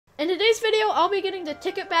In today's video, I'll be getting the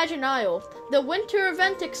Ticket Badge in Isle, the winter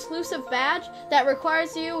event exclusive badge that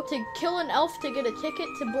requires you to kill an elf to get a ticket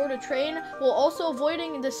to board a train, while also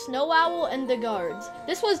avoiding the snow owl and the guards.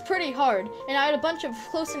 This was pretty hard, and I had a bunch of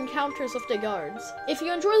close encounters with the guards. If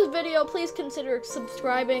you enjoy the video, please consider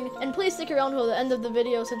subscribing, and please stick around till the end of the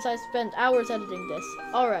video since I spent hours editing this.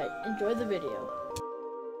 Alright, enjoy the video.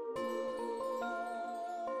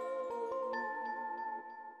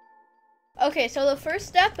 Okay, so the first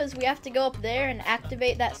step is we have to go up there and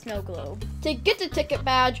activate that snow globe. To get the ticket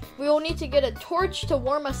badge, we will need to get a torch to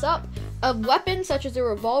warm us up, a weapon such as a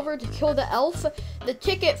revolver to kill the elf, the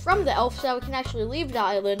ticket from the elf so that we can actually leave the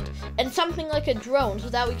island, and something like a drone so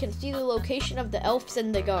that we can see the location of the elves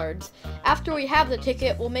and the guards. After we have the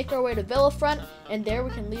ticket, we'll make our way to Villafront, and there we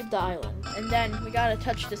can leave the island. And then we gotta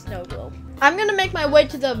touch the snow globe. I'm gonna make my way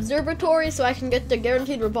to the observatory so I can get the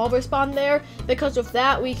guaranteed revolver spawn there, because with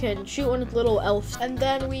that we can shoot one of the little elves. And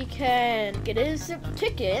then we can get his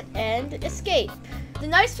ticket and escape. The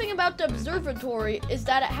nice thing about the observatory is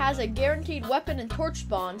that it has a guaranteed weapon and torch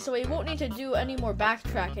spawn, so we won't need to do any more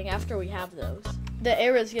backtracking after we have those. The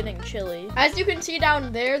air is getting chilly. As you can see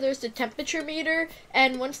down there, there's the temperature meter,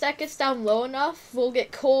 and once that gets down low enough, we'll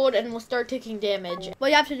get cold and we'll start taking damage. What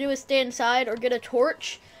you have to do is stay inside or get a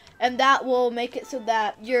torch, and that will make it so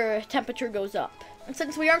that your temperature goes up. And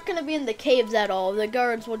since we aren't going to be in the caves at all, the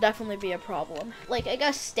guards will definitely be a problem. Like, I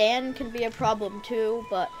guess Stan can be a problem too,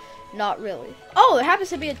 but not really. Oh, there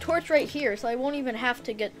happens to be a torch right here, so I won't even have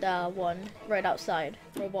to get one right outside.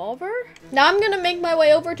 Revolver? Now I'm going to make my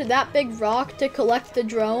way over to that big rock to collect the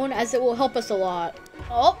drone, as it will help us a lot.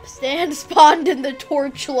 Oh, Stan spawned in the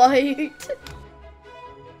torchlight.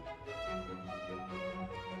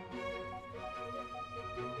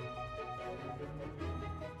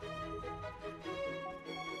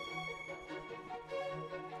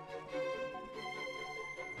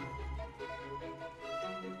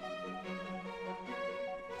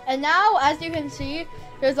 And now, as you can see,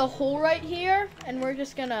 there's a hole right here, and we're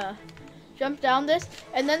just gonna jump down this,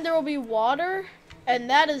 and then there will be water, and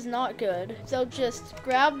that is not good. So just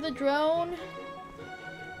grab the drone,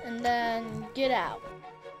 and then get out.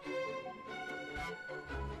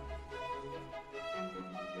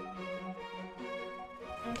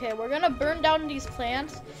 Okay, we're gonna burn down these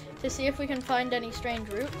plants to see if we can find any strange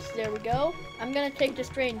roots. There we go. I'm gonna take the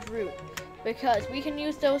strange root, because we can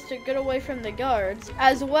use those to get away from the guards,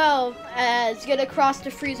 as well as get across the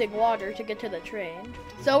freezing water to get to the train.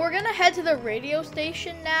 So we're gonna head to the radio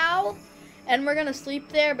station now, and we're gonna sleep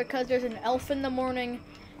there because there's an elf in the morning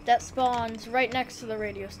that spawns right next to the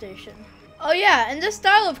radio station. Oh yeah, and this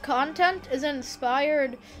style of content is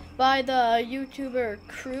inspired by the YouTuber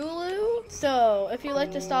Krulu. So if you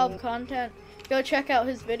like this style of content, go check out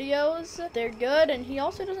his videos. They're good, and he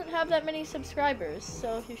also doesn't have that many subscribers,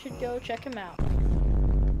 so you should go check him out.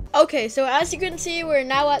 Okay, so as you can see, we're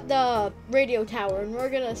now at the radio tower, and we're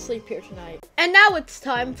gonna sleep here tonight. And now it's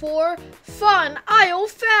time for fun Isle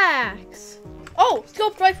facts. Oh,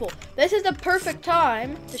 scoped rifle. This is the perfect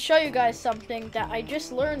time to show you guys something that I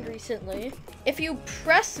just learned recently. If you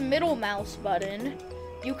press middle mouse button,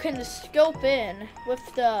 you can scope in with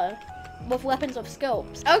weapons of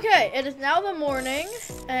scopes. Okay, it is now the morning,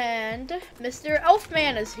 and Mr.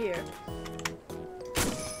 Elfman is here.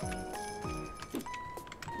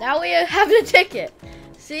 Now we have the ticket.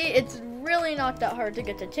 See, it's really not that hard to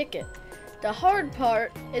get the ticket. The hard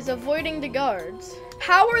part is avoiding the guards.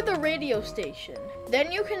 Power the radio station.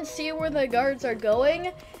 Then you can see where the guards are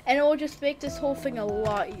going, and it will just make this whole thing a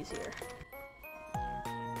lot easier.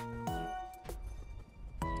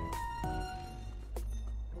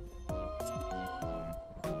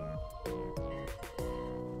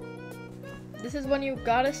 This is when you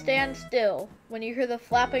gotta stand still when you hear the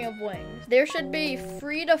flapping of wings. There should be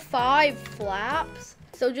 3 to 5 flaps,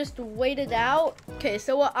 so just wait it out. Okay,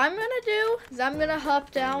 so what I'm gonna do is I'm gonna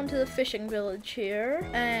hop down to the fishing village here,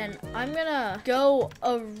 and I'm gonna go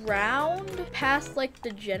around past like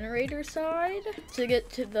the generator side to get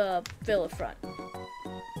to the Villafront.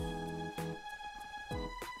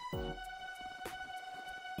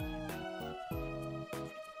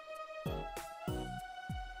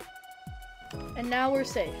 And now we're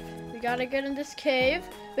safe. We gotta get in this cave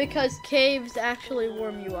because caves actually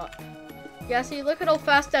warm you up. Yeah, see, look at how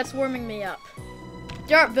fast that's warming me up.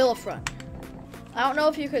 They're at Villafront. I don't know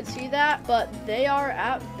if you could see that, but they are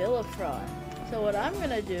at Villafront. So what I'm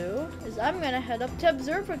gonna do is I'm gonna head up to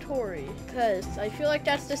Observatory, because I feel like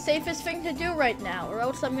that's the safest thing to do right now, or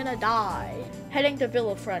else I'm gonna die. Heading to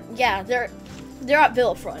Villafront. Yeah, they're at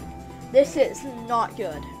Villafront. This is not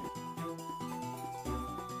good.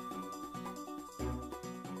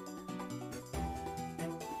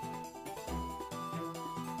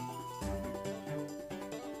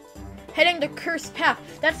 heading the cursed path.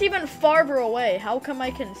 That's even farther away. How come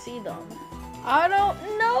I can see them? I don't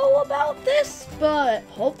know about this, but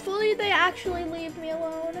hopefully they actually leave me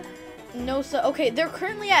alone. No, so okay, they're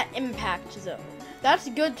currently at impact zone. That's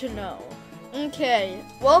good to know. Okay,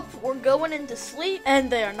 well, we're going into sleep,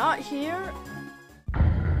 and they are not here.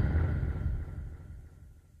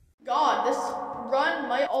 God, this run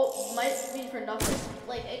might be for nothing.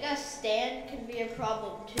 Like, I guess stand can be a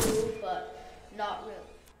problem too, but not really.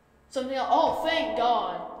 Something else. Oh, thank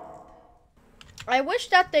God. I wish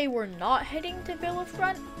that they were not heading to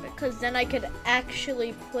Villafront, because then I could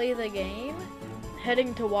actually play the game.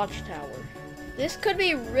 Heading to Watchtower. This could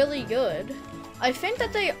be really good. I think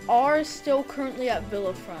that they are still currently at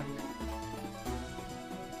Villafront.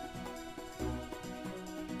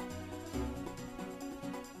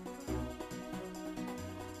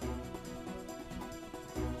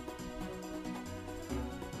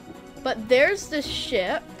 But there's this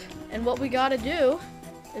ship, and what we gotta do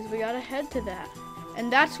is we gotta head to that.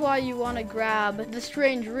 And that's why you wanna grab the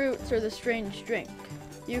strange roots or the strange drink.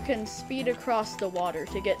 You can speed across the water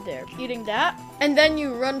to get there. Eating that, and then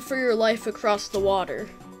you run for your life across the water.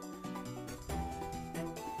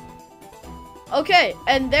 Okay,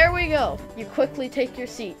 and there we go. You quickly take your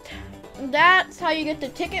seat. That's how you get the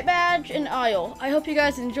ticket badge and aisle. I hope you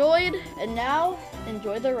guys enjoyed, and now,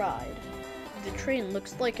 enjoy the ride. The train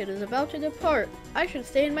looks like it is about to depart. I should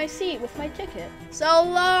stay in my seat with my ticket. So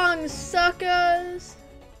long, suckers!